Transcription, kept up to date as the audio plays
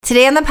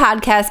Today on the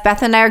podcast,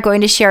 Beth and I are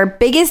going to share our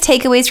biggest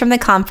takeaways from the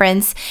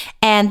conference,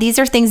 and these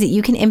are things that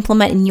you can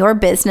implement in your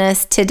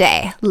business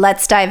today.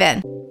 Let's dive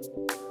in.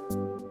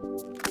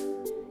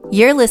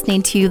 You're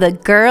listening to the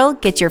Girl,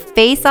 Get Your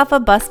Face Off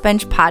a Bus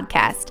Bench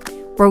podcast,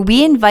 where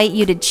we invite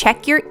you to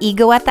check your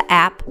ego at the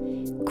app,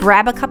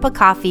 grab a cup of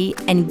coffee,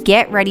 and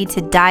get ready to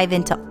dive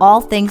into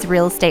all things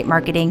real estate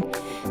marketing,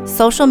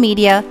 social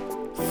media,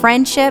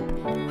 friendship,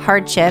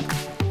 hardship,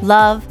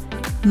 love,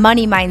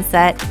 money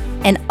mindset,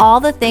 and all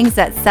the things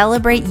that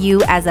celebrate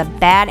you as a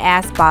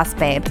badass boss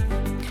babe.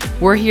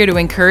 We're here to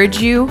encourage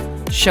you,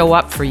 show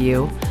up for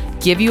you,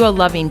 give you a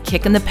loving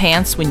kick in the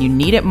pants when you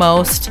need it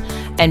most,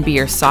 and be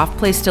your soft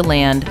place to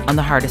land on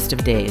the hardest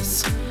of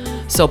days.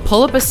 So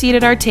pull up a seat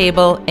at our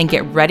table and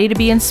get ready to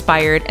be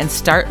inspired and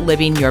start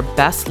living your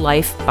best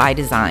life by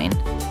design.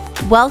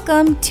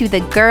 Welcome to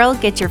the Girl,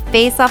 Get Your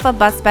Face Off a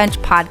Bus Bench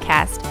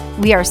podcast.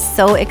 We are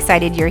so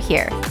excited you're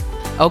here.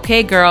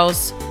 Okay,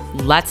 girls,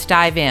 let's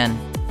dive in.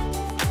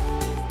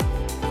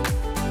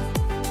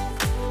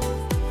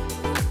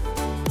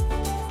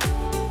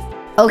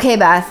 Okay,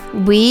 Beth,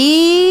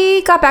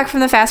 we got back from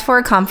the Fast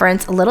Forward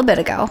conference a little bit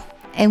ago,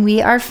 and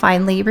we are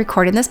finally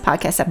recording this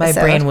podcast episode.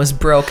 My brain was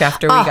broke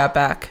after we got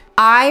back.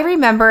 I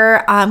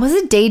remember, was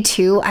it day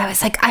 2? I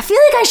was like, I feel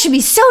like I should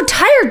be so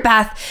tired,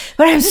 Beth,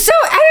 but I'm so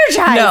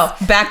energized. No,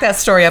 back that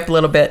story up a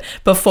little bit.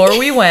 Before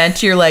we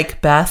went, you're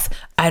like, Beth,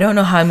 I don't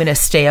know how I'm going to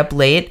stay up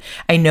late.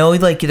 I know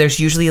like there's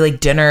usually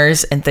like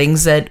dinners and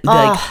things that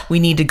like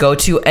we need to go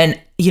to. And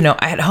you know,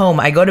 at home,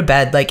 I go to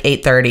bed like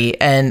 8:30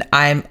 and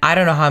I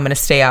don't know how I'm going to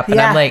stay up.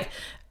 And I'm like,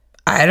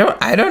 I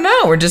don't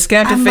know. We're just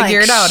going to have to figure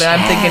it out. And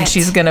I'm thinking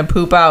she's going to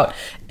poop out.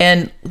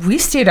 And we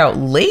stayed out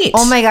late.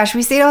 Oh my gosh.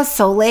 We stayed out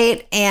so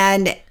late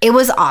and it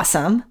was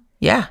awesome.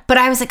 Yeah. But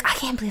I was like, I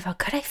can't believe how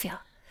good I feel.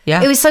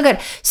 Yeah. It was so good.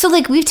 So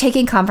like we've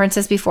taken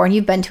conferences before and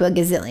you've been to a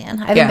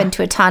gazillion. I haven't been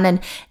to a ton and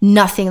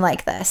nothing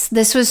like this.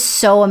 This was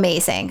so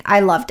amazing. I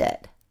loved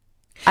it.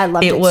 I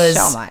loved it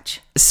so much.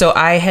 So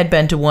I had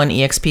been to one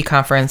EXP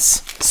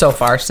conference so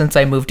far since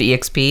I moved to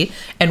EXP,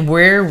 and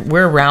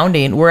we're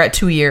rounding. We're at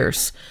 2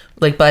 years.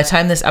 Like by the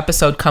time this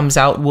episode comes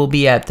out, we'll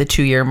be at the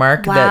 2-year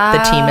mark that the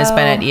team has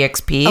been at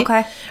EXP.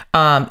 Okay.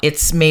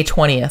 It's May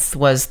 20th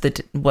was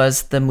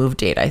the move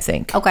date, I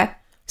think. Okay.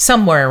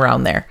 Somewhere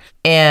around there.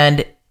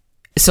 And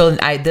so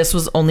this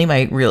was only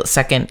my real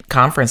second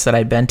conference that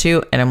I'd been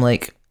to, and I'm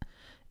like,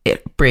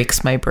 it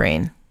breaks my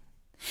brain.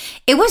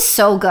 It was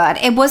so good.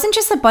 It wasn't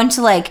just a bunch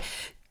of like,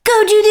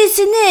 go do this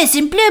and this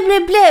and blah,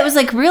 blah, blah. It was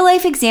like real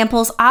life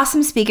examples,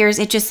 awesome speakers.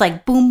 It just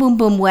like boom, boom,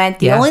 boom went.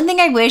 The only thing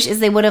I wish is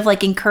they would have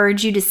like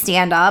encouraged you to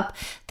stand up.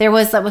 That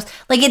was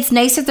like, it's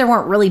nice if there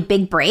weren't really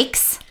big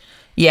breaks.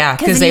 Yeah,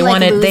 because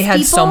they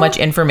had so much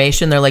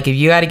information. They're like, if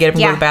you got to get up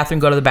and go to the bathroom,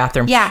 go to the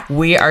bathroom. Yeah.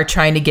 We are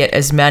trying to get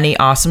as many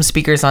awesome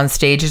speakers on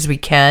stage as we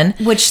can.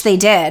 Which they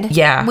did.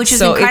 Yeah. Which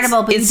is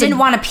incredible, but you didn't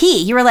want to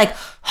pee. You were like,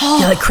 you're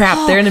like,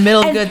 crap, they're in the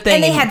middle of a good thing.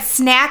 And they had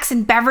snacks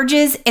and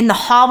beverages in the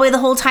hallway the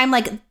whole time.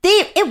 Like,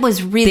 it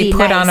was really nice.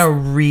 They put on a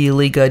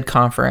really good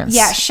conference.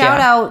 Yeah, shout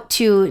out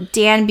to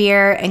Dan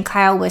Beer and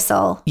Kyle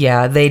Whistle.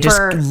 Yeah, they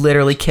just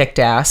literally kicked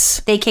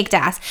ass. They kicked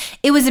ass.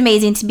 It was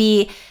amazing to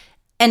be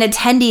an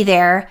attendee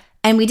there.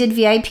 And we did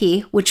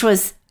VIP, which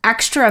was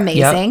extra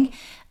amazing.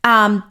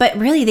 Yep. But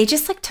really, they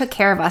just like took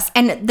care of us.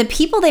 And the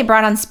people they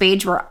brought on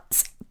stage were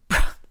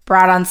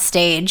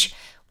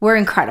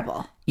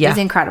incredible. Yeah. It was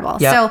incredible.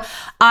 Yep. So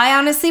I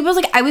honestly was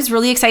like, I was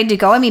really excited to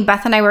go. I mean,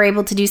 Beth and I were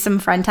able to do some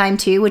friend time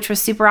too, which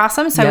was super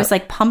awesome. So I was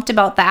like pumped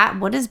about that.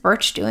 What is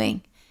Birch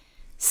doing?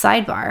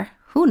 Sidebar.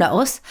 Who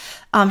knows?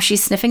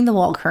 She's sniffing the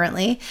wall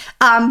currently.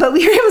 But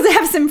we were able to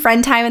have some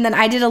friend time. And then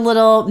I did a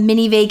little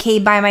mini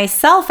vacay by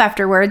myself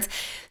afterwards.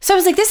 So I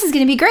was like, this is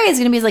going to be great. It's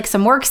going to be like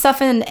some work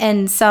stuff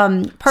and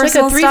some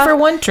personal stuff. It's like a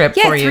 3-for-1 trip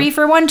for you. Yeah,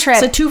 3-for-1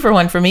 trip. It's a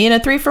 2-for-1 for me and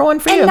a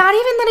 3-for-1 for you. And not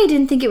even that I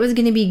didn't think it was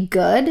going to be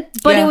good,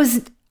 but it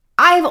was...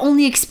 I've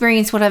only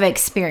experienced what I've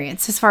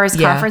experienced as far as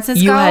conferences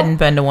go. You hadn't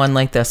been to one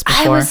like this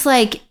before. I was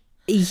like,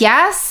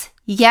 yes.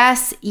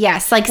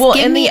 Like, well,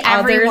 give and me the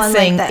other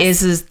thing like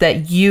this. is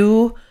that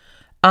you,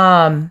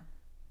 like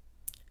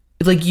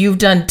you've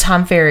done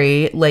Tom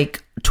Ferry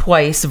like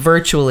twice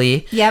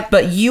virtually. Yep.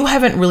 But you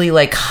haven't really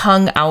like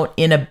hung out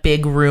in a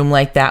big room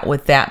like that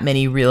with that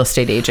many real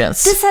estate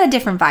agents. This had a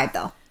different vibe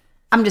though.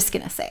 I'm just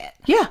going to say it.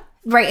 Yeah.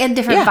 Right. A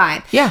different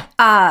vibe. Yeah.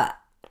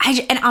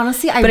 And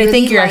honestly, I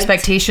think your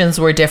expectations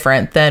were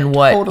different than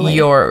what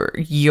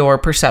your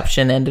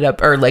perception ended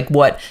up, or like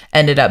what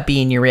ended up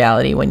being your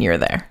reality when you were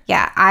there.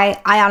 Yeah, I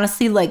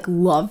honestly like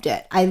loved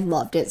it. I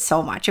loved it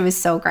so much. It was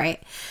so great.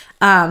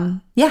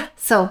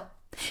 So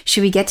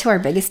should we get to our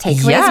biggest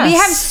takeaways? Yes. We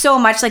have so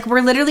much. Like,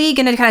 we're literally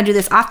going to kind of do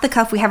this off the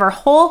cuff. We have our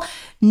whole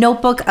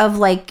notebook of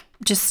like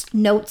just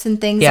notes and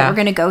things that we're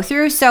going to go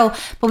through. So,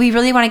 but we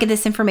really want to get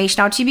this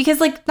information out to you because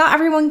like not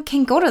everyone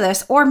can go to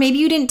this, or maybe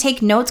you didn't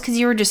take notes because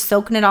you were just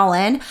soaking it all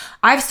in.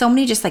 I have so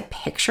many just like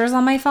pictures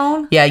on my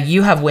phone. Yeah.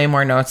 You have way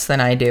more notes than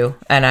I do.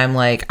 And I'm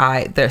like,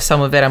 there's some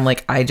of it. I'm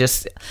like, I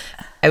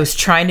was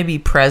trying to be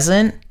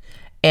present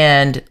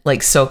and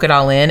like soak it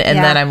all in. And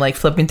then I'm like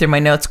flipping through my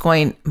notes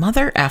going,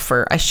 mother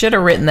effer, I should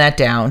have written that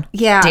down.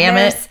 Yeah. Damn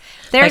it.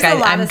 There's like a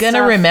lot I'm of going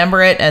to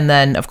remember it. And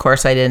then of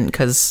course I didn't,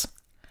 because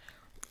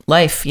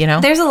life, you know?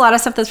 There's a lot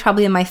of stuff that's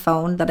probably in my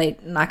phone that I'm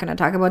not going to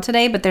talk about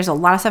today, but there's a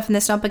lot of stuff in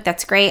this notebook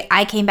that's great.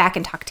 I came back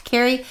and talked to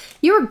Carrie.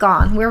 You were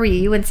gone. Where were you?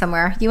 You went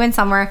somewhere.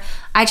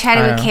 I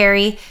chatted with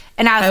Carrie,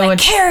 and I was like,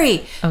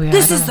 Carrie,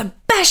 this is the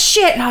best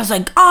shit. And I was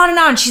like, on and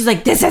on. She's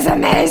like, this is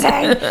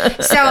amazing.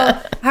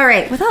 So, all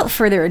right, without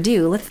further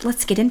ado,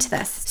 let's get into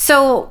this.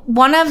 So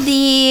one of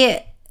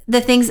the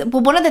things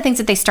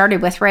that they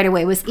started with right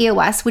away was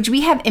EOS, which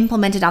we have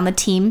implemented on the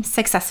team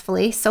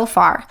successfully so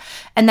far,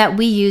 and that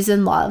we use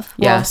and love.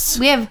 Well, yes.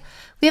 We have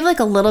like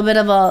a little bit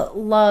of a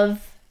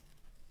love,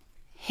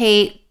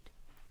 hate,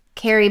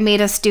 Carrie made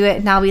us do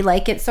it, now we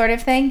like it sort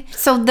of thing.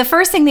 So the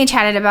first thing they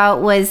chatted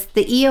about was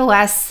the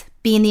EOS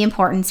being the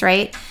importance,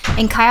 right?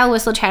 And Kyle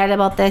Whistle chatted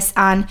about this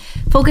on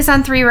focus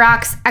on 3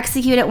 rocks,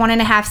 execute at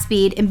 1.5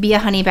 speed, and be a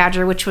honey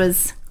badger, which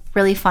was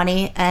really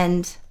funny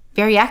and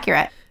very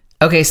accurate.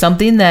 Okay,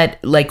 something that,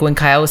 like, when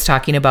Kyle was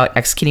talking about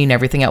executing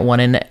everything at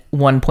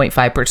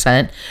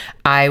 1.5%,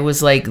 I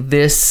was like,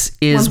 this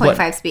is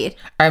 1.5 speed.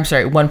 I'm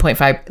sorry,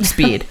 1.5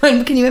 speed.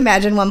 Can you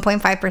imagine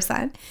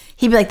 1.5%?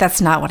 He'd be like, that's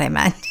not what I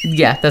meant.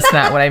 Yeah, that's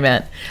not what I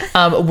meant.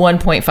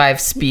 1.5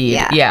 speed.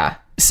 Yeah.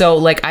 So,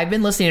 like, I've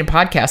been listening to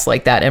podcasts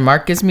like that, and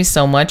Mark gives me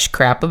so much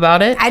crap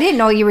about it. I didn't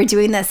know you were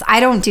doing this. I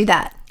don't do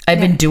that.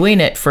 I've been doing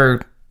it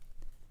for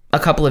a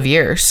couple of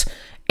years,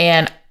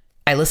 and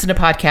I listen to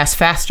podcasts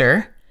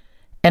faster.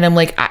 And I'm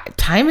like,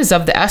 time is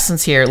of the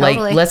essence here. Totally.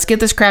 Like, let's get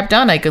this crap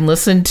done. I can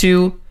listen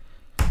to,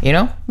 you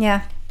know?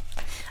 Yeah.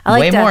 I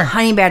like the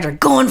honey badger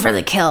going for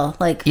the kill.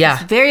 Like,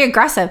 it's very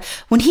aggressive.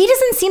 When he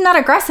doesn't seem that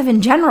aggressive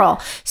in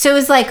general. So it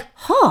was like,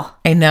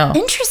 I know.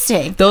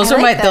 Interesting. Those are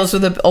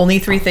the only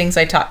 3 things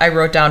I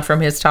wrote down from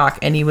his talk.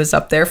 And he was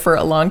up there for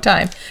a long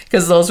time.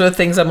 Because those are the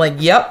things I'm like,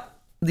 yep,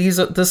 this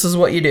is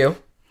what you do.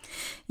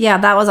 Yeah,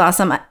 that was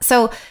awesome.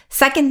 So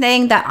second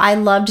thing that I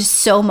loved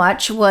so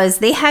much was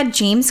they had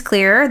James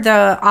Clear,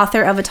 the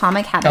author of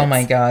Atomic Habits. Oh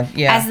my God,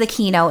 yeah. As the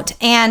keynote.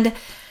 And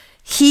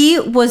he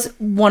was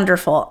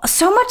wonderful.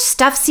 So much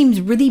stuff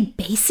seems really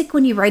basic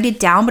when you write it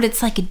down, but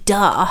it's like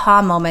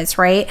aha moments,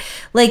 right?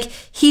 Like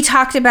he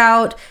talked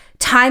about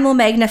time will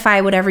magnify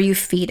whatever you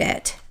feed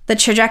it. The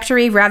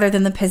trajectory rather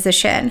than the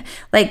position.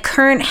 Like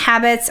current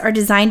habits are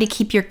designed to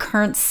keep your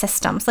current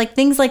systems. Like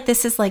things like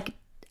this is like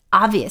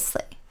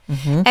obviously.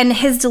 Mm-hmm. And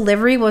his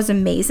delivery was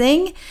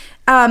amazing.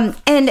 And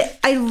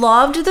I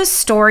loved the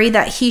story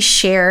that he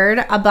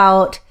shared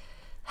about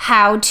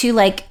how to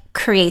like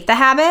create the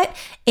habit.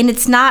 And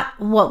it's not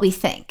what we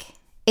think.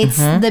 It's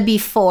the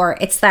before.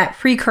 It's that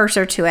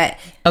precursor to it.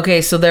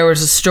 Okay, so there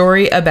was a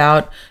story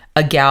about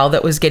a gal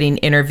that was getting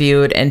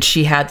interviewed, and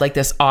she had like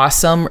this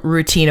awesome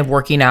routine of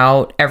working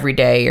out every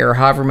day or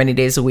however many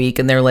days a week.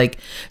 And they're like,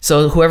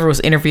 so whoever was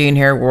interviewing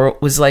her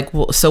was like,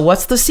 well, so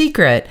what's the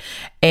secret?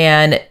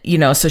 And, you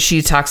know, so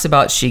she talks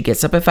about she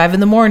gets up at 5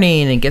 a.m.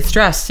 and gets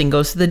dressed and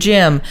goes to the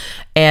gym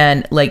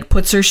and like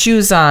puts her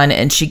shoes on,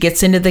 and she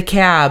gets into the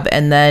cab,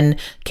 and then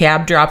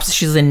cab drops.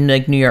 She's in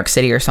like New York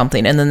City or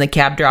something. And then the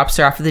cab drops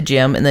her off at the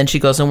gym, and then she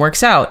goes and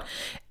works out.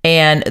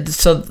 And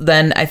so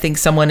then I think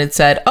someone had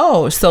said,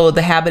 oh, so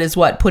the habit is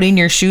what? Putting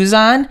your shoes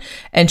on?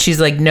 And she's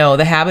like, no,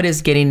 the habit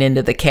is getting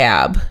into the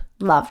cab.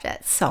 Loved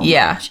it so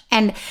much.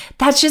 And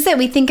that's just it.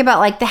 We think about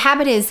like the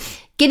habit is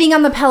getting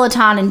on the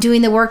Peloton and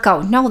doing the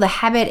workout. No, the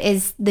habit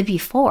is the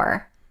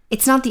before.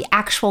 It's not the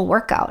actual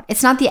workout.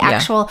 It's not the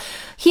actual.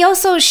 He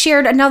also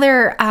shared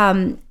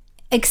another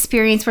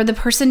experience where the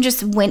person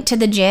just went to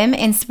the gym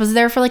and was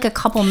there for like a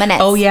couple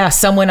minutes. Oh yeah,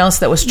 someone else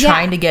that was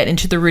trying to get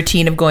into the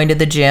routine of going to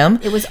the gym.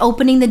 It was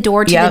opening the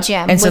door to the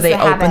gym. And so they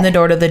opened the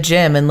door to the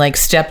gym and like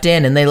stepped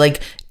in, and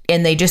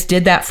they just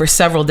did that for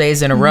several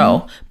days in a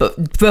row,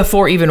 but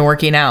before even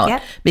working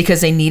out, because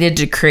they needed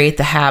to create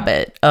the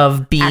habit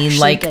of being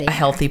like a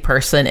healthy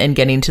person and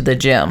getting to the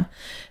gym.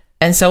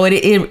 And so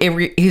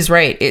he's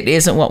right. It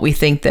isn't what we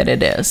think that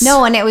it is.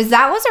 No, and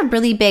that was a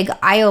really big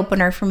eye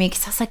opener for me,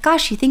 because I was like,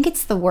 gosh, you think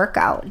it's the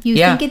workout. You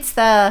think it's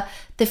the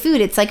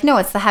food. It's like, no,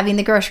 it's the having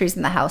the groceries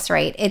in the house,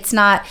 right? It's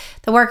not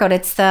the workout.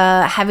 It's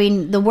the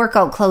having the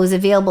workout clothes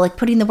available, like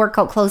putting the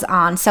workout clothes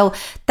on. So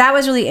that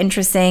was really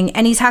interesting.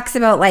 And he talks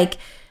about like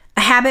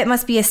a habit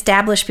must be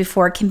established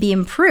before it can be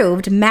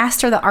improved.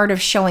 Master the art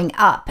of showing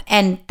up.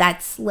 And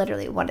that's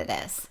literally what it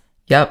is.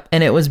 Yep.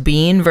 And it was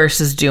being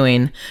versus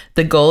doing.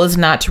 The goal is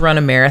not to run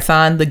a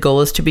marathon. The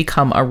goal is to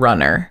become a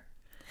runner.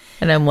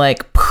 And I'm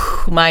like,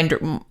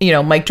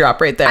 mic drop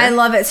right there. I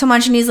love it so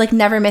much. And he's like,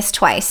 never miss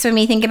twice. So when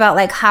you think about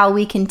like how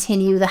we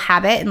continue the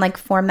habit and like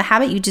form the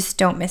habit, you just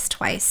don't miss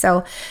twice.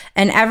 So,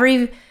 and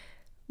every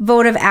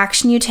vote of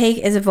action you take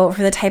is a vote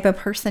for the type of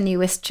person you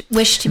wish to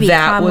become,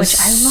 that was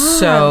which I loved.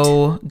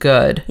 So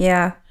good.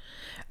 Yeah.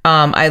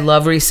 I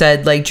love what he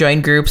said, like,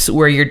 join groups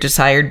where your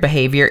desired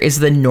behavior is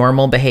the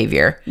normal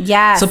behavior.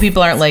 Yeah. So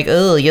people aren't like,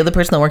 oh, you're the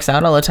person that works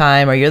out all the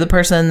time, or you're the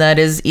person that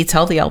eats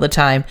healthy all the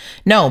time.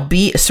 No,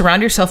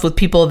 surround yourself with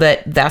people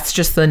that's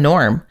just the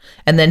norm.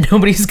 And then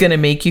nobody's going to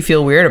make you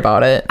feel weird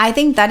about it. I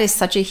think that is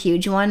such a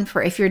huge one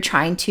for if you're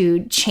trying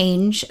to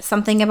change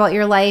something about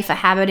your life, a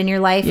habit in your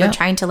life, or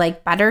trying to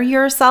like better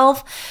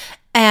yourself.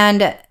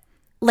 And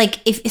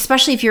like,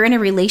 especially if you're in a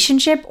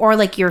relationship or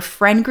like your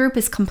friend group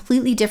is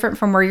completely different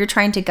from where you're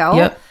trying to go.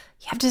 Yep.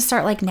 You have to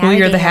start like navigating. Well,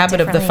 you're the habit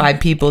of the 5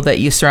 people that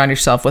you surround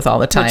yourself with all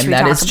the time.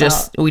 That is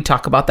just, we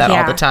talk about that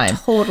all the time.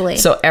 Totally.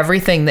 So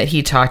everything that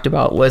he talked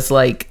about was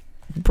like,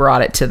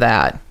 brought it to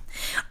that.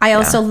 I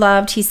also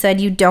loved, he said,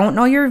 you don't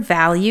know your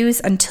values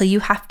until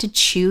you have to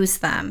choose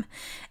them.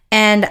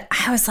 And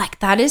I was like,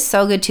 that is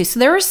so good too. So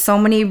there were so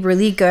many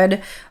really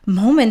good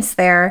moments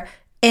there.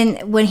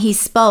 And when he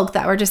spoke,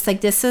 that were just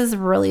like, this is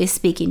really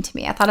speaking to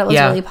me. I thought it was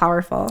really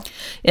powerful.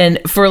 And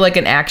for like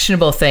an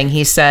actionable thing,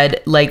 he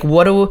said, like,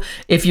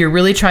 if you're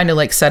really trying to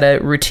like set a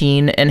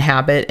routine and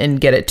habit and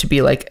get it to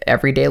be like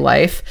everyday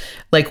life,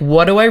 like,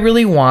 what do I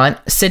really want?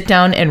 Sit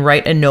down and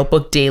write a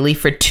notebook daily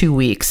for 2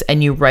 weeks,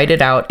 and you write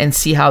it out and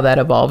see how that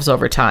evolves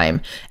over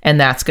time.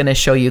 And that's going to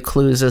show you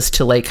clues as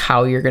to like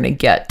how you're going to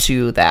get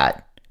to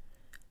that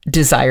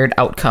desired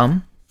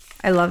outcome.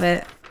 I love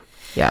it.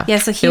 Yeah. Yeah,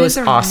 so he was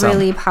a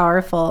really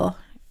powerful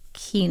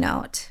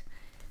keynote.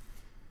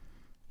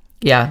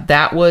 Yeah,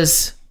 that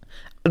was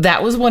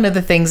one of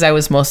the things I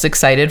was most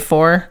excited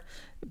for,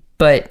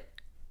 but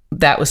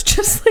that was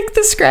just like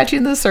the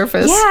scratching the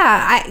surface.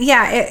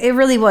 Yeah, it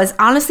really was.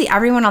 Honestly,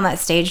 everyone on that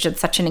stage did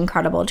such an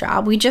incredible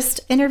job. We just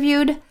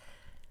interviewed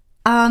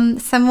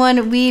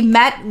someone we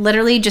met,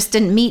 literally just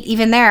didn't meet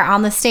even there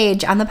on the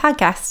stage on the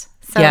podcast.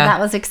 So that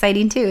was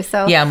exciting too.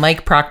 So yeah,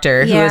 Mike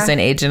Proctor, who is an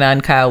agent on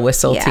Kyle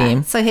Whistle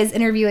team. So his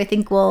interview, I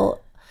think,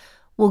 will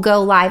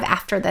go live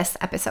after this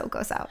episode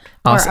goes out.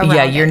 Awesome.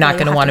 Yeah, you're not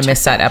going to want to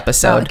miss that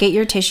episode. So get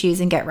your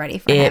tissues and get ready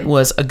for it. It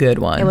was a good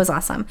one. It was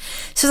awesome.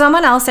 So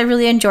someone else I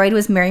really enjoyed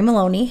was Mary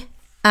Maloney.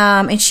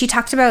 And she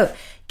talked about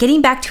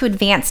getting back to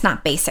advanced,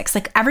 not basics.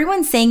 Like,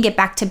 everyone's saying get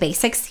back to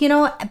basics,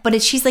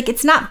 but she's like,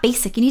 it's not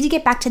basic. You need to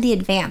get back to the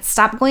advanced.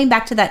 Stop going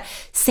back to that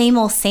same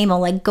old.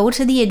 Like, go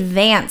to the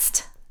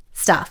advanced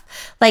stuff.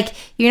 Like,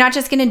 you're not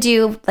just going to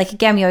do, like,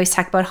 again, we always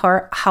talk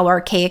about how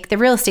archaic the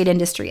real estate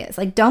industry is.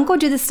 Like, don't go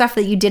do the stuff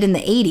that you did in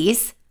the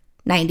 80s,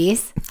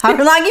 90s,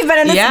 however long you've been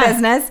in this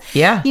business.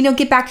 Yeah.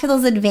 Get back to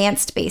those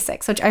advanced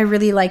basics, which I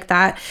really like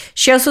that.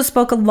 She also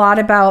spoke a lot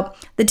about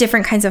the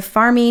different kinds of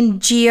farming,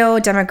 geo,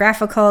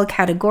 demographical,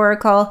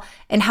 categorical,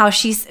 and how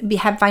she's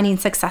finding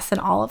success in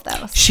all of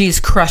those. She's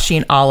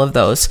crushing all of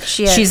those.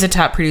 She's a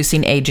top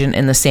producing agent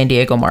in the San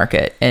Diego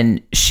market,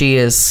 and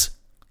she's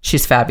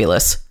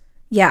fabulous.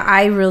 Yeah,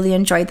 I really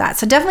enjoyed that.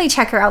 So definitely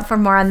check her out for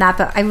more on that.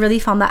 But I really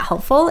found that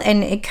helpful.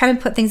 And it kind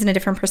of put things in a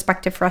different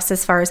perspective for us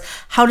as far as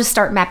how to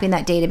start mapping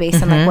that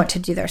database and like what to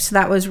do there. So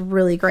that was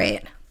really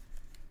great.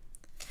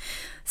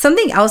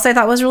 Something else I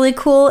thought was really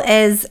cool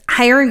is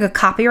hiring a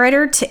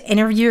copywriter to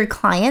interview your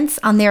clients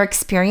on their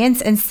experience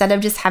instead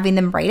of just having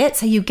them write it.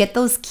 So you get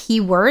those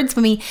keywords.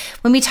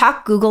 When we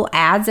talk Google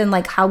ads and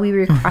like how we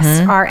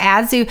request our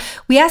ads,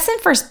 we ask them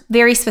for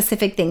very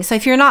specific things. So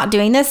if you're not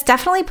doing this,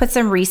 definitely put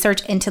some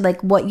research into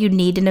like what you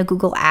need in a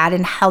Google ad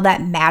and how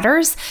that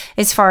matters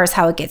as far as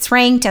how it gets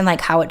ranked and like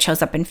how it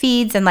shows up in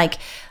feeds and like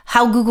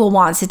how Google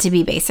wants it to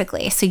be,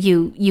 basically, so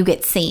you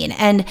get seen.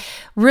 And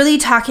really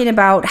talking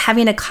about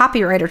having a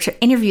copywriter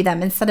to interview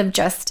them instead of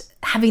just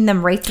having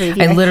them write the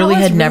review. I literally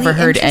had never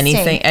heard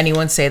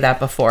anyone say that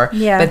before.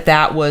 Yeah. But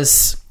that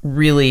was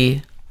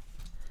really,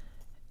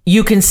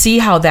 you can see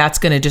how that's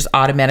going to just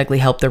automatically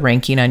help the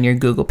ranking on your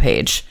Google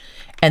page.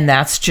 And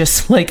that's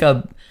just like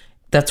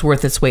that's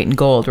worth its weight in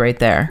gold right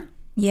there.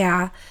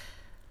 Yeah.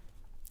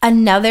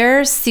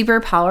 Another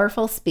super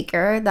powerful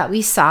speaker that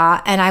we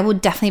saw, and I would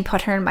definitely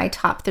put her in my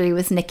top 3,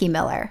 was Nikki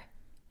Miller.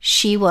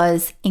 She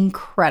was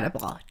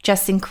incredible.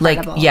 Just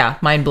incredible. Like, yeah,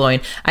 mind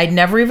blowing. I'd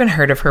never even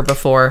heard of her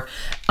before.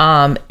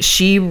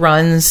 She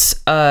runs,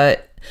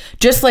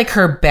 just like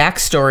her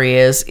backstory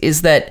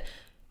is that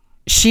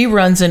she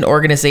runs an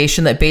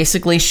organization that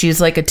basically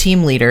she's like a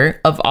team leader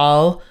of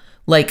all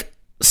like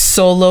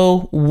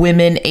solo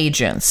women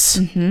agents.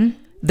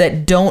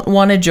 That don't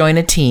want to join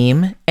a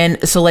team. And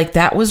so like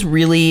that was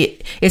really,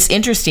 it's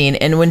interesting.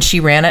 And when she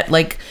ran it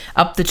like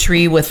up the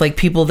tree with like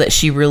people that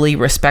she really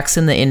respects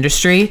in the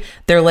industry,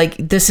 they're like,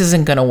 this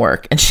isn't going to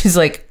work. And she's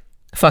like,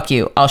 fuck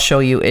you. I'll show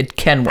you it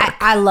can work.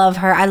 I love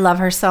her. I love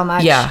her so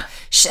much. Yeah.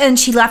 And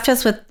she left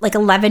us with like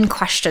 11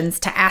 questions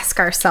to ask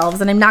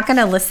ourselves. And I'm not going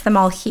to list them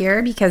all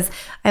here because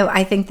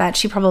I think that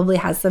she probably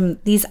has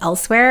these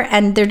elsewhere.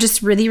 And they're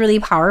just really, really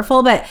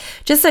powerful. But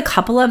just a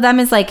couple of them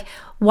is like,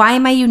 why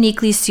am I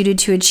uniquely suited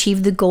to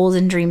achieve the goals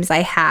and dreams I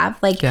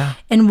have? Like,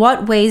 in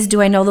what ways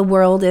do I know the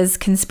world is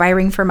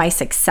conspiring for my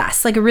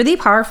success? Like, really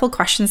powerful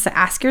questions to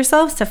ask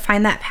yourselves to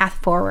find that path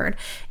forward.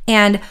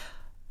 And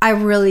I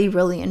really,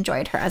 really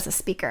enjoyed her as a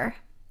speaker.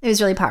 It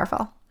was really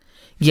powerful.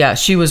 Yeah,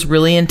 she was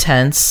really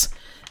intense.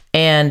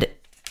 And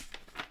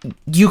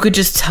you could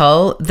just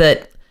tell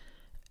that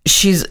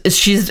she's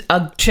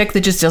a chick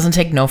that just doesn't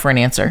take no for an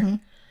answer. Mm-hmm.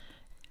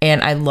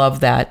 And I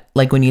love that,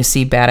 like when you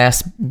see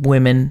badass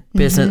women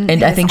business,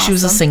 and I think awesome. She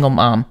was a single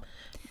mom.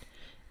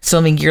 So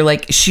I mean, you're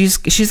like, she's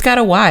got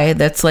a why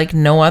that's like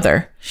no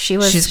other.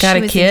 She's got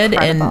a kid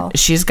incredible. And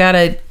she's got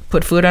to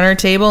put food on her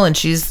table, and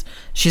she's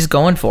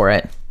going for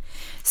it.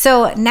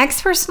 So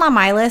next person on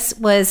my list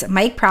was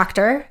Mike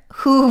Proctor,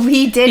 who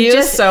he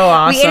was so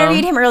awesome. We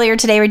interviewed him earlier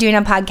today. We're doing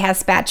a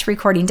podcast batch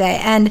recording day,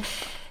 and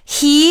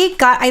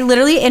I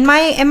literally in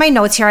my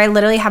notes here, I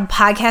literally have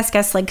podcast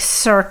guests like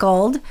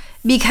circled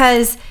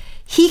because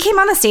he came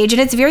on the stage,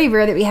 and it's very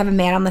rare that we have a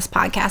man on this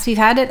podcast. We've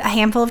had it a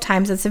handful of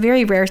times. It's a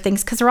very rare thing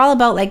because we're all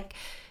about like,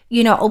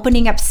 you know,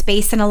 opening up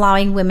space and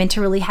allowing women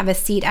to really have a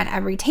seat at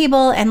every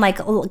table and like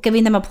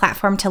giving them a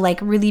platform to like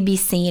really be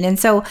seen. And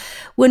so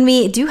when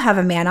we do have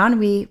a man on,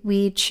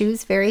 we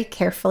choose very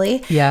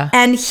carefully. Yeah.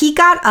 And he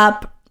got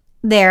up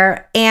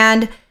there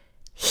and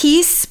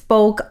he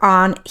started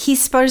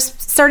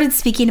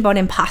speaking about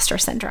imposter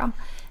syndrome.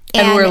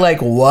 And we're like,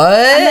 what?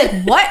 I'm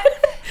like, what?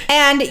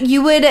 And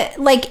you would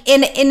like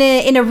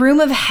in a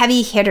room of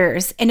heavy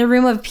hitters, in a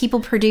room of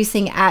people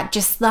producing at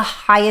just the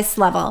highest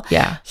level.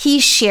 Yeah. He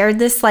shared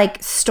this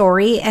like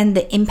story and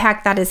the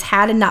impact that has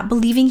had and not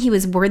believing he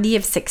was worthy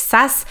of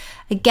success.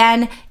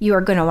 Again, you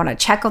are going to want to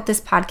check out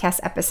this podcast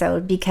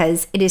episode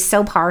because it is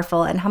so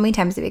powerful. And how many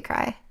times did we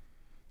cry?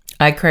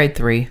 I cried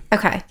 3.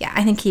 Okay. Yeah.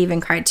 I think he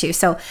even cried 2.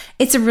 So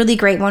it's a really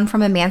great one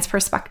from a man's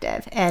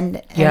perspective.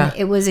 And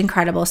it was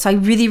incredible. So I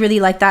really,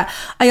 really like that.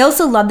 I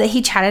also love that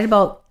he chatted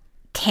about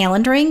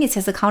calendaring. It's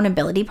his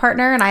accountability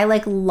partner. And I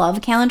like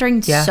love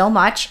calendaring so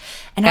much.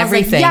 And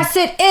everything. I was like,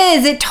 yes, it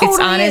is. It totally is.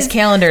 It's on his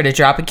calendar to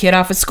drop a kid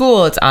off at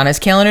school. It's on his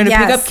calendar to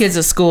pick up kids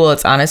at school.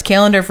 It's on his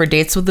calendar for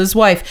dates with his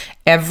wife.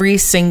 Every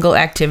single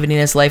activity in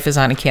his life is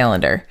on a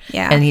calendar.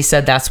 Yeah. And he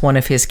said that's one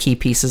of his key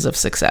pieces of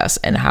success.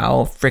 And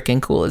how freaking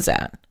cool is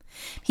that?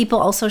 People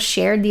also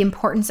shared the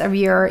importance of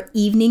your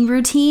evening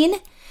routine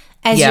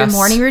as your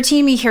morning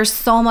routine. We hear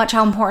so much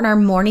how important our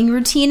morning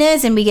routine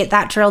is, and we get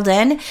that drilled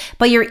in.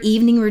 But your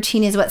evening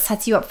routine is what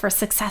sets you up for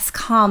success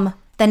come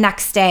the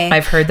next day.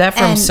 I've heard that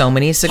from so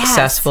many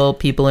successful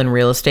people in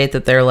real estate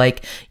that they're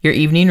like, your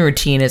evening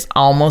routine is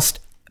almost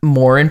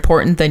more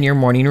important than your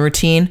morning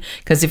routine.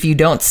 Because if you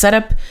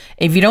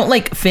don't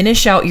like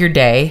finish out your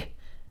day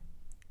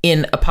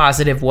in a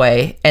positive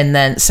way and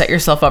then set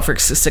yourself up for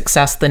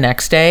success the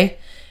next day,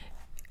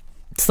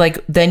 it's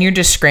like then you're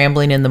just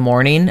scrambling in the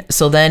morning.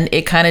 So then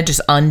it kind of just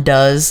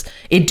undoes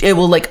it. It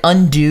will like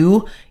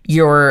undo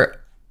your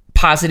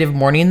positive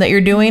morning that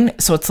you're doing.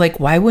 So it's like,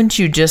 why wouldn't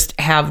you just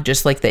have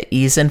just like the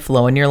ease and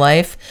flow in your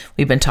life?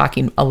 We've been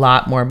talking a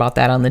lot more about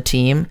that on the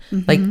team.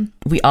 Mm-hmm. Like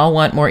we all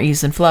want more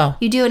ease and flow.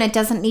 You do. And it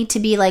doesn't need to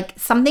be like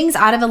something's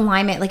out of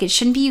alignment. Like it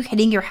shouldn't be you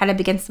hitting your head up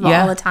against the wall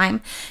all the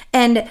time.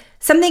 And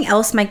something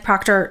else Mike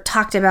Proctor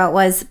talked about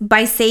was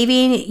by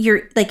saving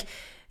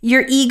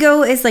your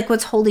ego is like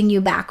what's holding you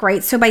back,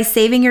 right? So by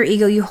saving your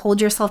ego, you hold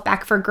yourself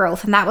back for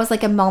growth. And that was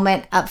like a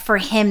moment up for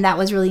him that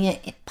was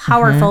really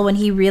powerful when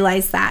he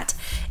realized that.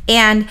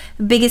 And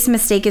the biggest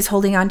mistake is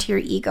holding on to your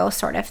ego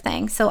sort of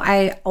thing. So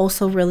I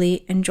also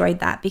really enjoyed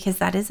that because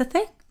that is a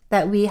thing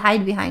that we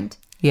hide behind.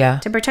 Yeah.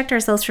 To protect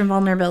ourselves from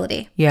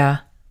vulnerability. Yeah.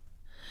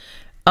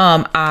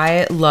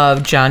 I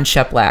love John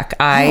Sheplack.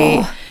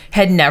 I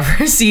had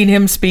never seen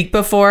him speak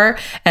before.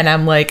 And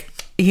I'm like,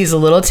 he's a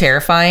little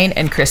terrifying.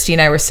 And Christy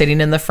and I were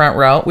sitting in the front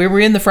row. We were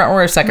in the front row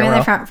or second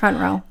row? Front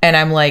row. And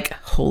I'm like,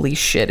 holy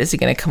shit, is he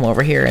going to come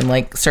over here and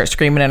like start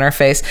screaming in our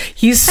face?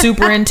 He's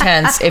super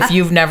intense. If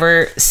you've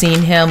never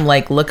seen him,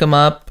 like look him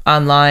up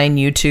online,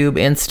 YouTube,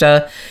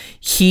 Insta.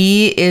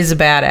 He is a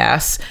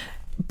badass.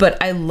 But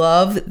I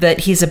love that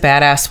he's a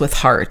badass with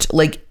heart.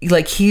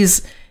 Like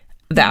he's...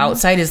 The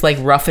outside is like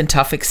rough and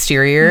tough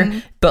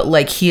exterior, but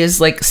like he is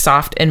like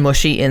soft and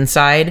mushy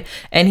inside.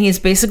 And he's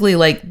basically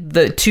like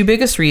the 2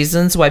 biggest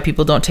reasons why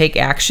people don't take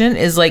action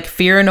is like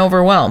fear and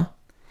overwhelm.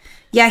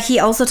 Yeah, he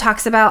also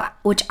talks about,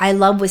 which I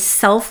love, was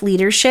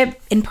self-leadership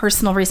and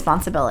personal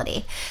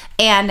responsibility.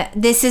 And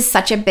this is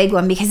such a big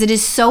one because it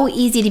is so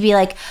easy to be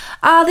like,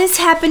 oh, this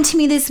happened to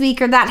me this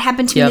week or that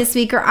happened to me this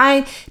week or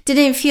I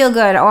didn't feel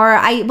good or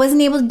I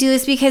wasn't able to do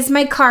this because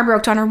my car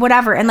broke down or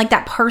whatever. And like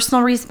that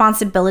personal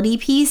responsibility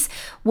piece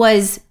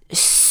was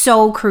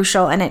so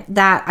crucial and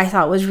that I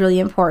thought was really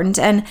important.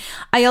 And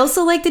I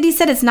also like that he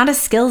said it's not a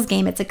skills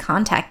game, it's a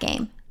contact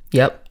game.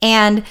 Yep.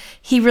 And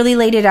he really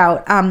laid it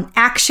out.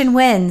 Action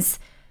wins.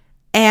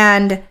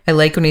 And I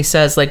like when he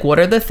says, like, what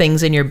are the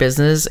things in your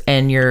business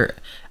and your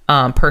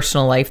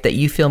personal life that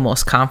you feel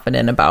most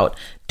confident about?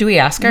 Do we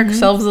ask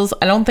ourselves those?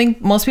 I don't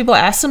think most people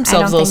ask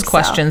themselves those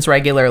questions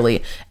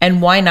regularly.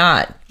 And why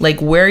not?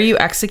 Like, where are you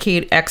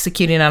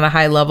executing on a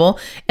high level?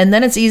 And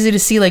then it's easy to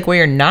see like where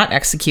you're not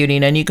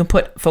executing and you can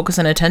put focus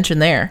and attention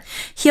there.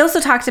 He also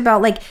talked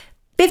about like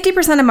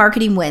 50% of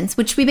marketing wins,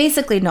 which we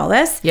basically know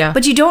this,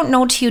 but you don't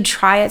know till you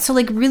try it. So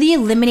like really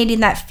eliminating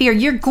that fear,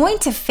 you're going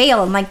to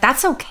fail and like,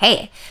 that's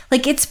okay.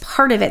 Like it's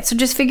part of it. So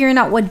just figuring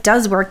out what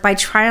does work by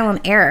trial and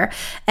error.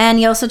 And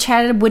he also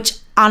chatted, which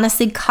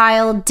honestly,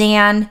 Kyle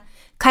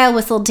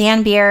Whistle,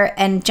 Dan Beer,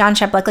 and John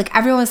Sheplick, like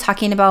everyone was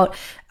talking about,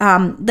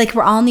 like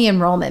we're all in the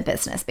enrollment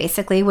business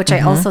basically, which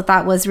I also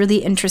thought was really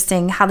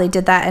interesting how they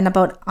did that, and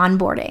about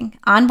onboarding.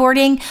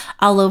 Onboarding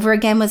all over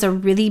again was a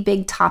really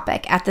big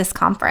topic at this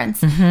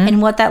conference,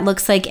 and what that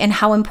looks like and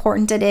how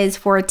important it is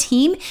for a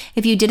team.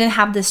 If you didn't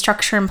have the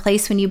structure in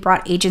place when you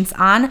brought agents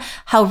on,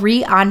 how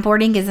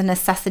re-onboarding is a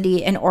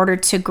necessity in order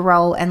to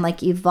grow and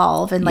like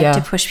evolve and like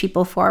to push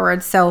people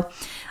forward. So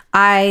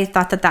I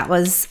thought that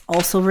was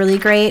also really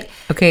great.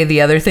 Okay,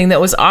 the other thing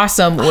that was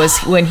awesome was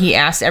when he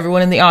asked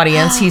everyone in the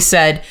audience, he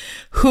said,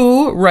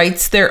 who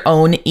writes their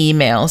own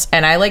emails?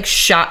 And I like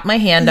shot my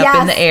hand up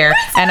in the air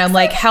and I'm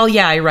like, hell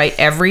yeah, I write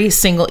every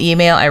single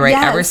email. I write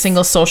every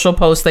single social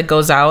post that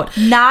goes out.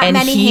 Not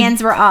many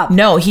hands were up.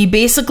 No, he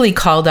basically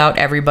called out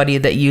everybody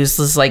that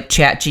uses like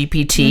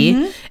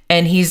ChatGPT,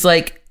 and he's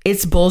like,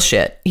 it's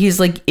bullshit. He's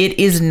like, it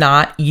is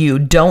not you.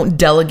 Don't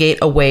delegate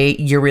away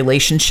your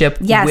relationship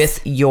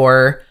with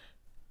your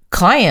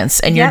clients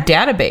and your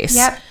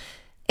database.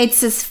 It's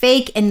just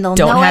fake, and they'll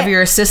don't have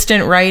your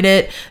assistant write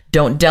it.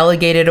 Don't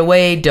delegate it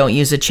away. Don't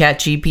use a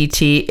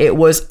ChatGPT. It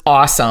was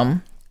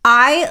awesome.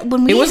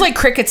 It was like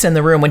crickets in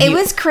the room when it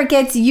was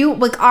crickets.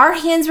 Our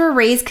hands were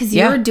raised because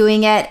you were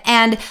doing it,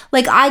 and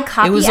like I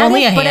copy edit,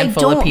 only a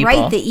handful but I of people.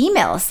 don't write the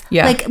emails.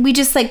 Like we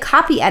just like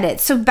copy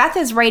edit. So Beth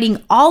is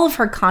writing all of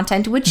her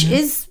content, which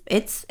is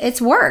it's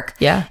work.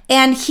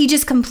 And he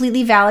just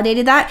completely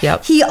validated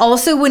that. He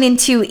also went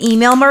into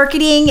email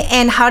marketing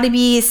and how to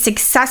be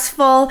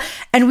successful,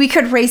 and we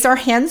could raise our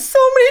hands so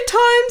many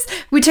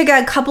times. We took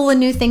a couple of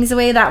new things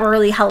away that were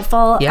really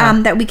helpful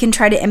that we can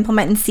try to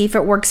implement and see if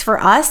it works for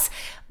us.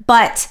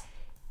 But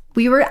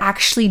we were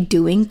actually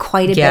doing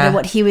quite a bit of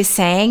what he was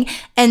saying.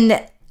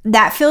 And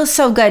that feels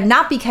so good.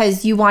 Not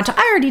because you want to,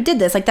 I already did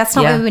this. Like, that's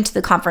not why we went to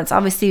the conference.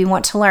 Obviously, we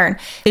want to learn.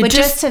 But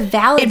just to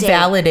validate. It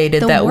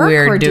validated that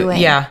we're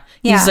doing.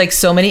 He's like,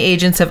 so many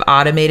agents have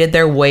automated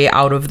their way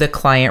out of the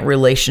client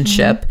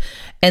relationship.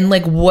 And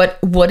like,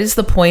 what is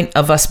the point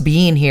of us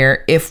being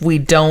here if we're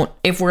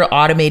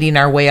automating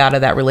our way out of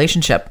that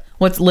relationship?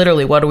 What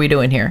are we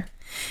doing here?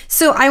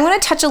 So I want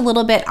to touch a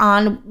little bit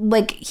on,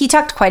 like, he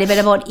talked quite a bit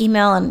about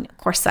email, and of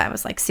course I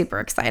was like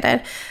super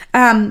excited.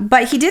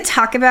 But he did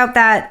talk about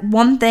that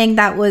one thing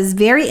that was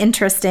very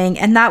interesting,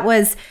 and that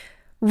was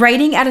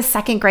writing at a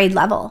second grade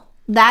level.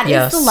 That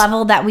is the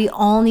level that we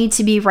all need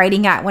to be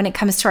writing at when it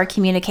comes to our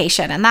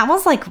communication. And that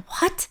was like,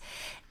 what?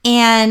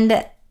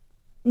 And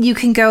you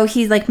can go,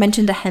 he like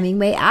mentioned a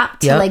Hemingway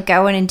app to like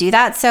go in and do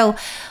that. So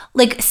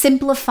like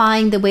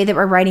simplifying the way that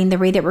we're writing, the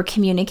way that we're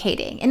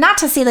communicating. And not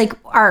to say like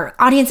our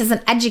audience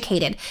isn't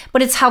educated,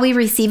 but it's how we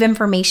receive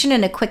information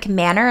in a quick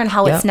manner and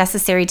how it's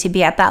necessary to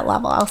be at that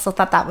level. I also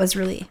thought that was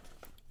really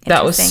interesting.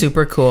 That was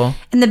super cool.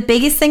 And the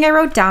biggest thing I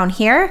wrote down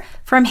here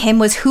from him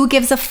was, who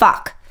gives a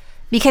fuck?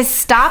 Because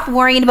stop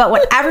worrying about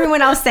what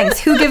everyone else thinks.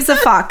 Who gives a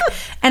fuck?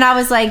 And I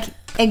was like,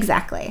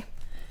 exactly.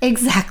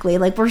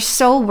 Like, we're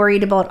so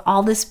worried about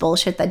all this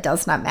bullshit that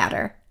does not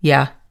matter.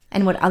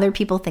 And what other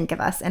people think of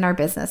us and our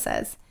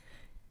businesses.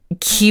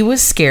 He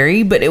was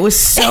scary, but it was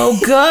so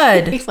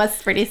good. He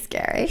was pretty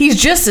scary. He's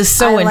just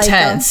so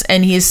intense,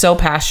 and he's so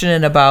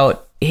passionate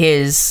about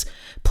his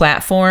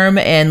platform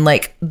and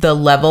like the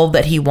level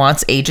that he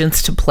wants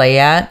agents to play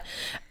at.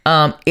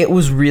 It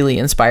was really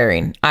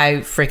inspiring. I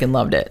freaking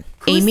loved it.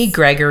 Amy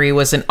Gregory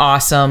was an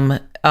awesome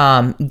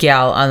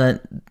gal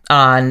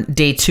on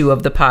day 2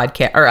 of the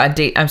podcast,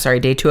 or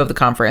day 2 of the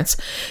conference.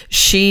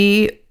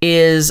 She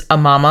is a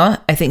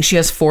mama. I think she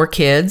has 4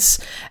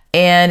 kids,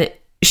 and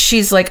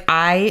she's like,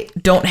 I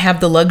don't have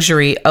the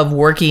luxury of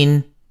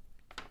working,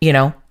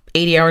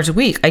 80 hours a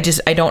week. I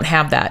don't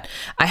have that.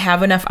 I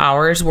have enough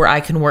hours where I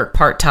can work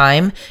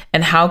part-time,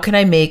 and how can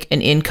I make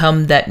an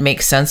income that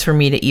makes sense for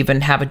me to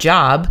even have a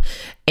job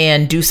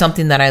and do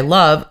something that I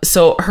love?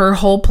 So her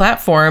whole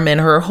platform and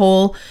her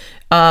whole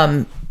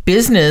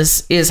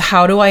business is,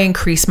 how do I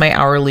increase my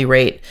hourly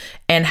rate,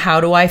 and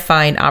how do I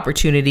find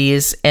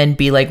opportunities and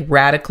be like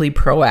radically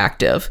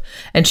proactive?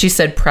 And she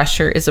said,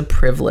 pressure is a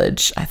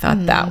privilege. I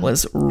thought that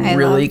was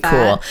really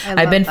cool.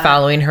 I've been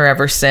following her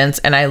ever since,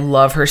 and I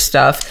love her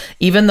stuff.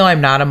 Even though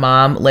I'm not a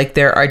mom, like,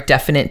 there are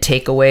definite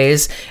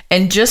takeaways,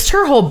 and just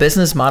her whole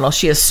business model.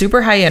 She has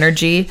super high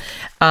energy.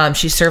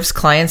 She serves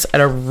clients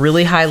at a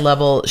really high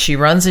level. She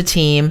runs a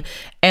team.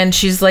 And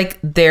she's like,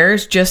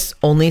 there's just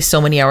only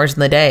so many hours in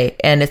the day.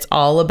 And it's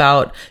all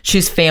about,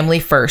 she's family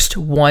first,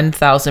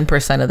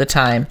 1000% of the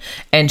time.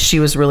 And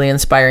she was really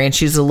inspiring.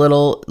 She's a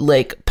little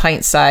like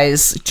pint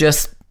size,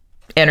 just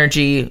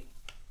energizer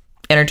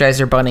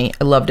bunny.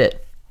 I loved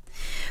it.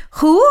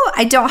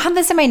 I don't have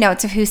this in my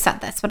notes of who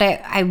said this, but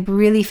I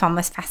really found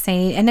this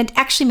fascinating. And it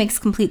actually makes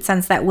complete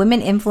sense that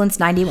women influence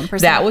 91%.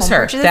 That was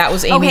her. Purchases. That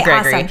was Amy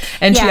Gregory. Awesome.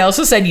 And she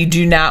also said, you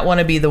do not want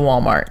to be the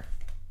Walmart.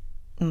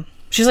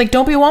 She's like,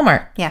 don't be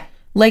Walmart.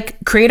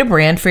 Like, create a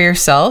brand for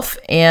yourself,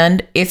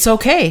 and it's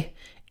okay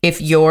if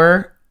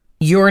you're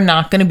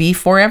not going to be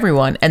for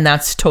everyone, and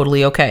that's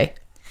totally okay.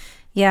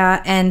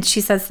 Yeah, and she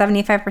says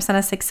 75%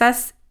 of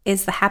success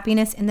is the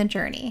happiness in the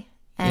journey.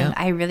 And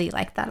I really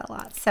liked that a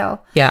lot. So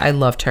yeah, I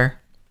loved her.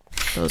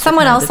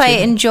 Someone else I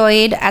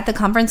enjoyed at the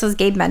conference was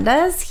Gabe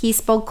Mendez. He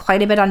spoke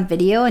quite a bit on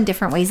video and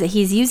different ways that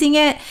he's using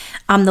it.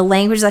 The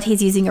language that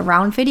he's using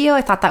around video,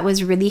 I thought that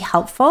was really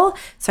helpful.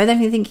 So I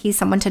definitely think he's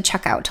someone to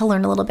check out to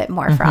learn a little bit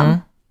more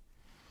from.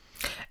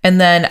 And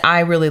then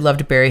I really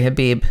loved Barry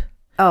Habib.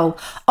 Yeah.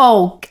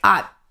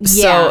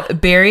 So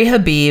Barry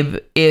Habib,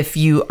 if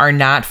you are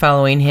not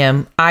following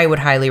him, I would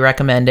highly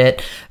recommend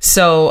it.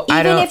 So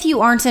even if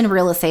you aren't in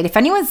real estate, if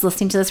anyone's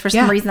listening to this for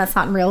some reason that's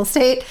not in real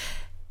estate,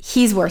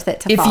 he's worth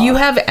it to follow. If you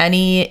have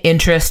any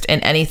interest in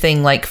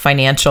anything like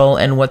financial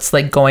and what's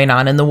like going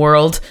on in the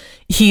world,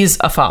 he's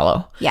a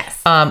follow.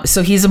 Yes.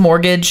 So he's a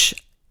mortgage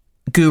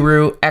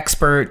guru,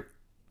 expert,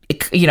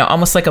 you know,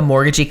 almost like a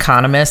mortgage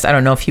economist. I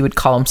don't know if he would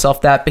call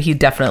himself that, but he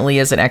definitely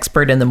is an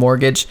expert in the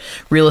mortgage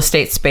real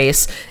estate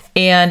space.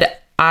 And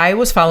I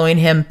was following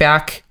him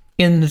back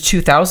in the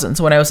 2000s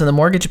when I was in the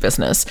mortgage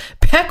business,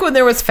 back when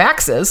there was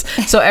faxes.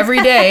 So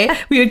every day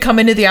we would come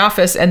into the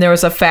office and there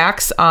was a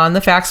fax on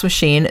the fax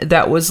machine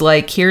that was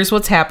like, here's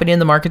what's happening in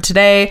the market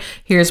today.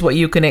 Here's what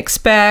you can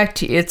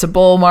expect. It's a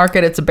bull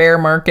market. It's a bear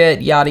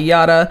market, yada,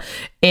 yada.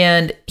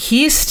 And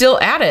he's still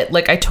at it.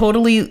 Like I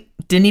totally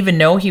didn't even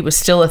know he was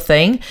still a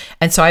thing.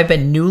 And so I've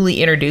been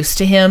newly introduced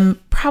to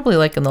him probably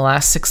like in the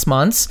last 6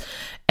 months.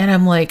 And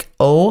I'm like,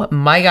 oh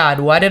my God,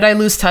 why did I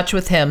lose touch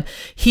with him?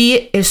 He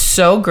is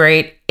so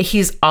great.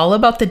 He's all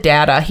about the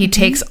data. He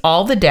takes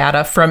all the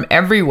data from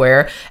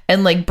everywhere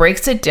and like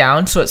breaks it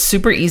down so it's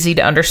super easy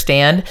to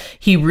understand.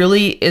 He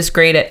really is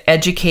great at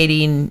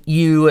educating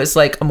you as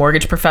like a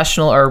mortgage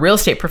professional or a real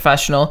estate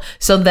professional.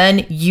 So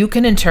then you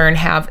can in turn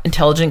have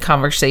intelligent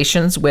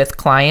conversations with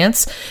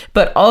clients,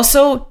 but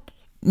also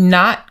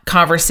not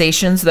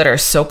conversations that are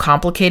so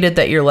complicated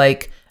that you're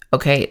like,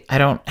 okay, I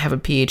don't have a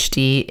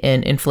PhD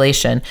in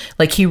inflation.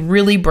 Like he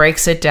really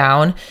breaks it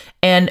down.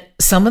 And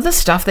some of the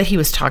stuff that he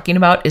was talking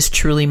about is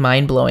truly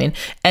mind blowing.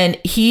 And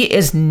he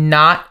is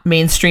not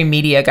mainstream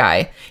media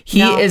guy.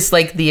 He is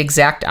like the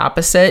exact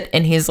opposite.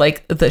 And he's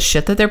like the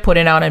shit that they're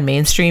putting out on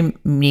mainstream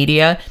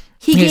media.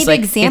 He gave like,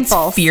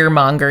 examples. It's fear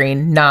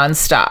mongering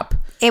nonstop.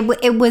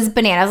 It was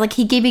bananas. Like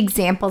he gave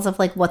examples of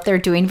like what they're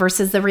doing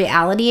versus the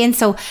reality. And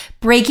so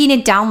breaking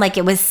it down like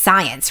it was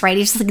science, right?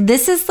 He's just like,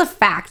 this is the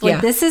fact.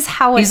 Like this is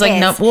how it is.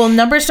 He's like, well,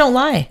 numbers don't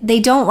lie. They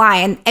don't lie.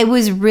 And it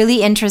was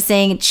really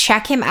interesting.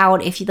 Check him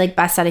out if you like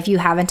Beth said, if you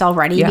haven't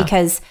already,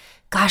 because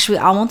gosh, we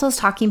all want those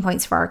talking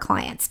points for our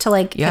clients to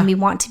like, and we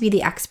want to be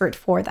the expert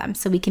for them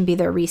so we can be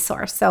their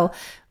resource. So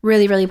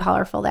really, really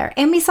powerful there.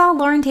 And we saw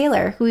Lauren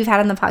Taylor, who we've had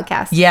on the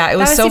podcast. Yeah, it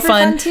was so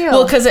fun too.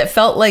 Well, because it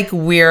felt like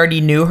we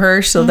already knew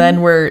her. So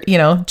then we're, you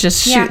know,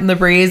 just shooting the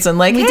breeze and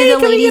like, we did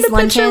a ladies'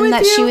 luncheon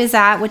that she was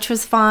at, which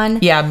was fun.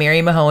 Yeah,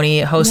 Mary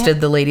Mahoney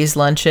hosted the ladies'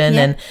 luncheon.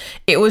 And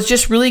it was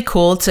just really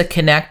cool to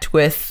connect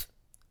with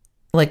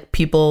like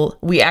people.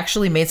 We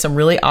actually made some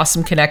really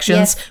awesome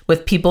connections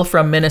with people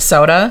from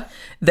Minnesota.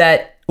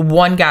 That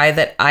one guy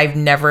that I've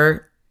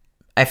never,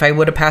 if I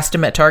would have passed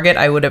him at Target,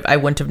 I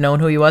wouldn't have known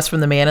who he was from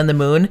The Man in the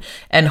Moon.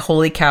 And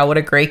holy cow, what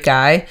a great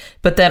guy.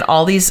 But then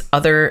all these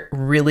other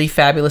really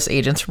fabulous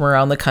agents from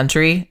around the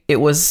country. It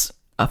was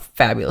a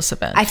fabulous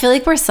event. I feel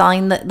like we're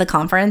selling the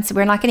conference.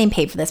 We're not getting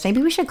paid for this.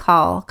 Maybe we should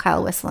call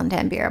Kyle Whistle and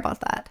Dan Beer about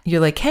that.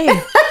 You're like, hey,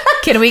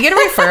 can we get a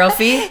referral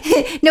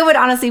fee? No, but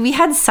honestly, we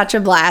had such a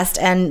blast.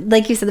 And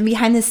like you said, the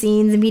behind the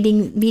scenes,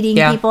 meeting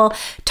people,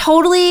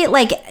 totally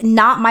like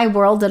not my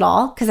world at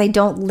all because I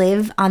don't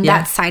live on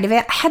that side of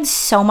it. I had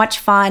so much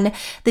fun.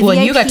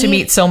 And you got to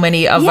meet so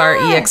many of our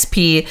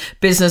EXP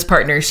business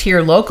partners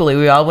here locally.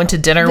 We all went to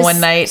dinner one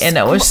night and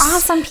it was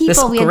awesome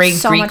people. This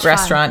great Greek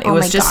restaurant. It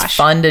was just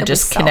fun to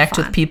just connect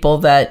with people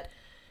that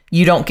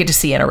you don't get to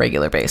see on a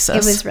regular basis.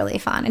 It was really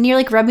fun. And you're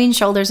like rubbing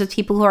shoulders with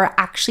people who are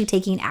actually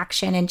taking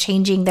action and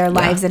changing their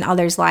lives and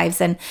others'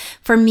 lives. And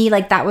for me,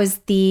 like that was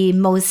the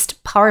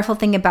most powerful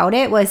thing about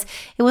it. Was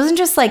it wasn't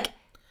just like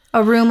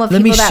a room of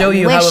people that let me show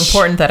you how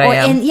important that I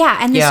am.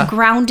 And this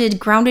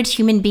grounded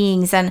human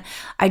beings. And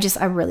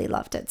I really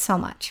loved it so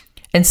much.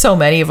 And so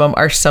many of them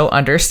are so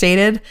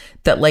understated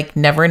that like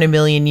never in a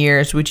million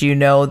years would you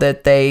know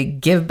that they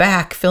give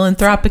back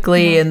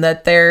philanthropically and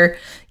that they're,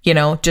 you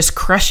know, just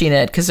crushing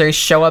it because they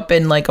show up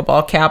in like a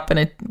ball cap and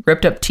a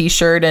ripped up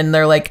t-shirt and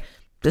they're like,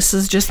 this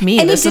is just me.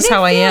 This is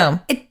how I am.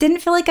 It didn't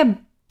feel like a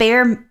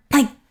bare,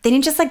 like they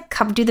didn't just like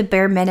do the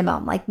bare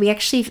minimum. Like we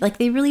actually, like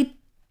they really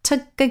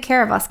took good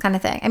care of us kind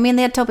of thing. I mean,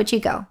 they had Topo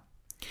Chico.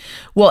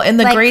 Well,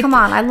 and come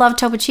on, I love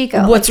Topo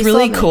Chico. What's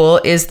really cool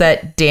is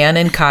that Dan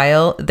and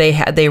Kyle,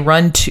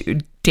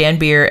 Dan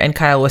Beer and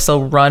Kyle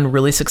Whistle run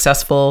really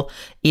successful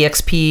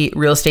EXP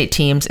real estate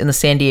teams in the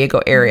San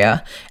Diego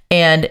area.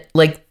 And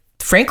like,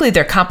 frankly,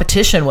 they're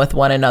competition with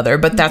one another,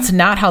 but that's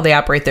not how they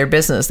operate their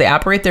business. They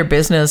operate their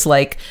business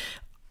like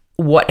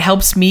what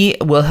helps me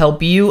will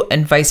help you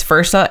and vice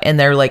versa. And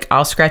they're like,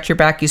 I'll scratch your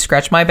back, you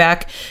scratch my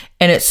back.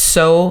 And it's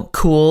so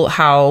cool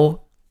how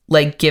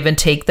like give and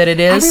take that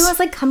it is. Everyone's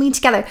like coming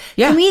together.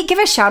 Yeah. Can we give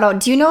a shout out?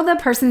 Do you know the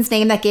person's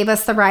name that gave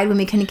us the ride when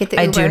we couldn't get the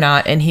Uber? I do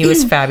not. And he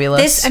was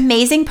fabulous. This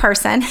amazing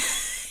person.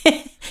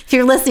 If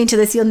you're listening to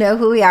this, you'll know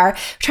who we are.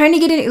 Trying to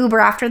get an Uber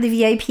after the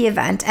VIP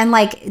event. And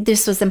like,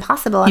 this was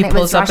impossible. And he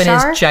pulls up in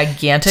his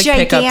gigantic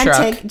pickup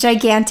truck.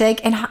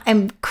 Gigantic.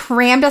 And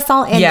crammed us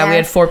all in there. Yeah, we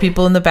had 4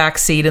 people in the back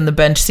seat and the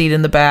bench seat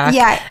in the back.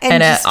 Yeah.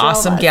 And an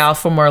awesome gal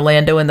from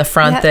Orlando in the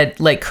front that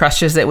like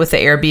crushes it with the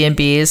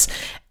Airbnbs.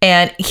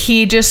 And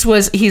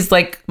he's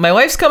like, my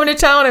wife's coming to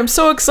town. I'm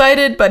so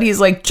excited. But he's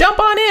like, jump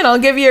on in. I'll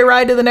give you a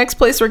ride to the next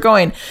place we're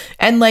going.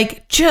 And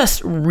like,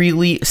 just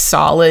really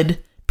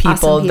solid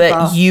people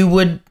that you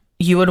would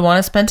want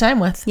to spend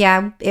time with.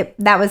 Yeah,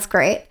 that was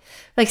great.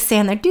 Like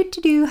standing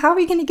there, how are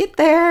we going to get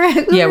there?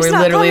 Yeah, we're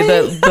literally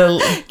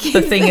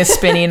the thing is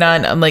spinning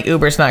on. I'm like,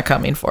 Uber's not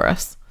coming for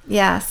us.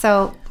 Yeah,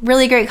 so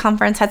really great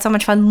conference. Had so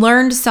much fun.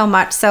 Learned so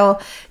much. So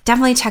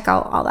definitely check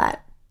out all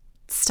that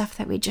stuff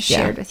that we just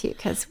shared with you,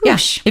 because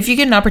if you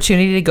get an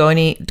opportunity to go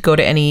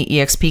to any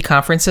EXP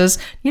conferences,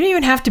 you don't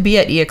even have to be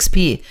at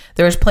EXP.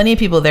 There was plenty of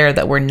people there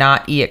that were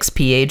not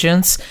EXP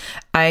agents.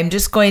 I'm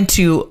just going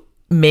to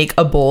make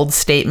a bold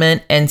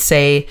statement and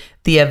say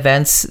the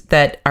events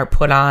that are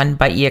put on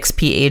by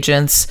EXP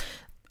agents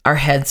are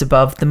heads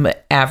above the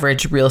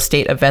average real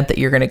estate event that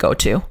you're going to go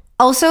to.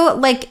 Also,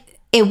 like,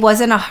 it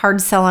wasn't a hard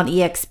sell on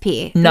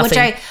EXP.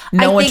 Nothing.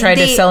 No one tried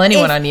to sell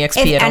anyone on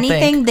EXP, if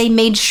anything, they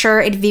made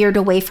sure it veered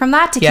away from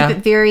that to keep it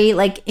very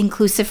like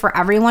inclusive for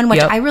everyone,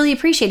 which I really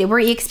appreciated.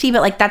 We're EXP,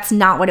 but like that's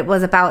not what it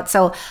was about.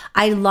 So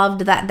I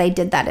loved that they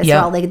did that as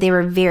well. Like they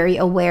were very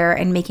aware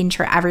and making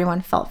sure everyone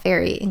felt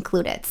very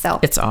included. So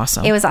it's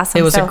awesome. It was awesome.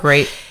 It was a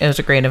great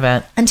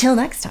event. Until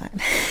next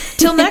time.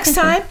 Till next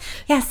time.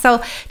 Yeah.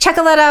 So check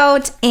all that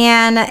out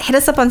and hit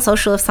us up on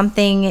social if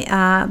something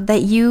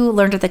that you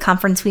learned at the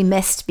conference we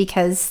missed,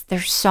 because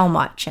there's so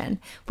much and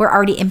we're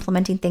already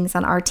implementing things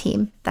on our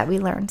team that we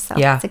learned. So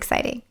it's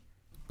exciting.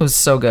 It was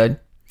so good.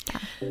 Yeah.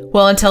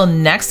 Well, until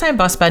next time,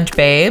 Boss Bench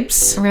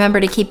babes. Remember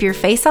to keep your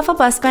face off a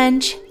bus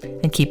bench.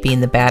 And keep being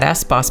the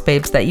badass boss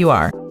babes that you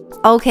are.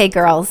 Okay,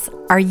 girls.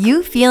 Are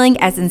you feeling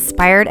as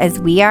inspired as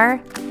we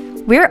are?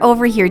 We're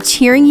over here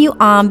cheering you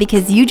on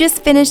because you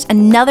just finished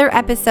another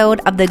episode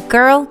of the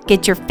Girl,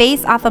 Get Your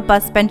Face Off a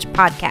Bus Bench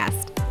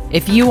podcast.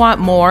 If you want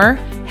more,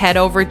 head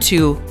over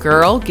to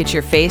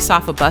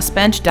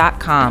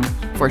girlgetyourfaceoffabusbench.com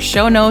for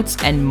show notes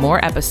and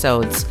more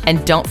episodes.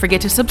 And don't forget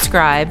to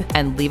subscribe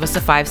and leave us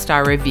a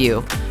 5-star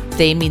review.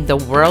 They mean the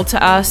world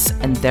to us,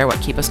 and they're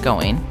what keep us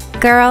going.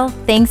 Girl,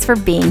 thanks for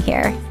being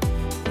here.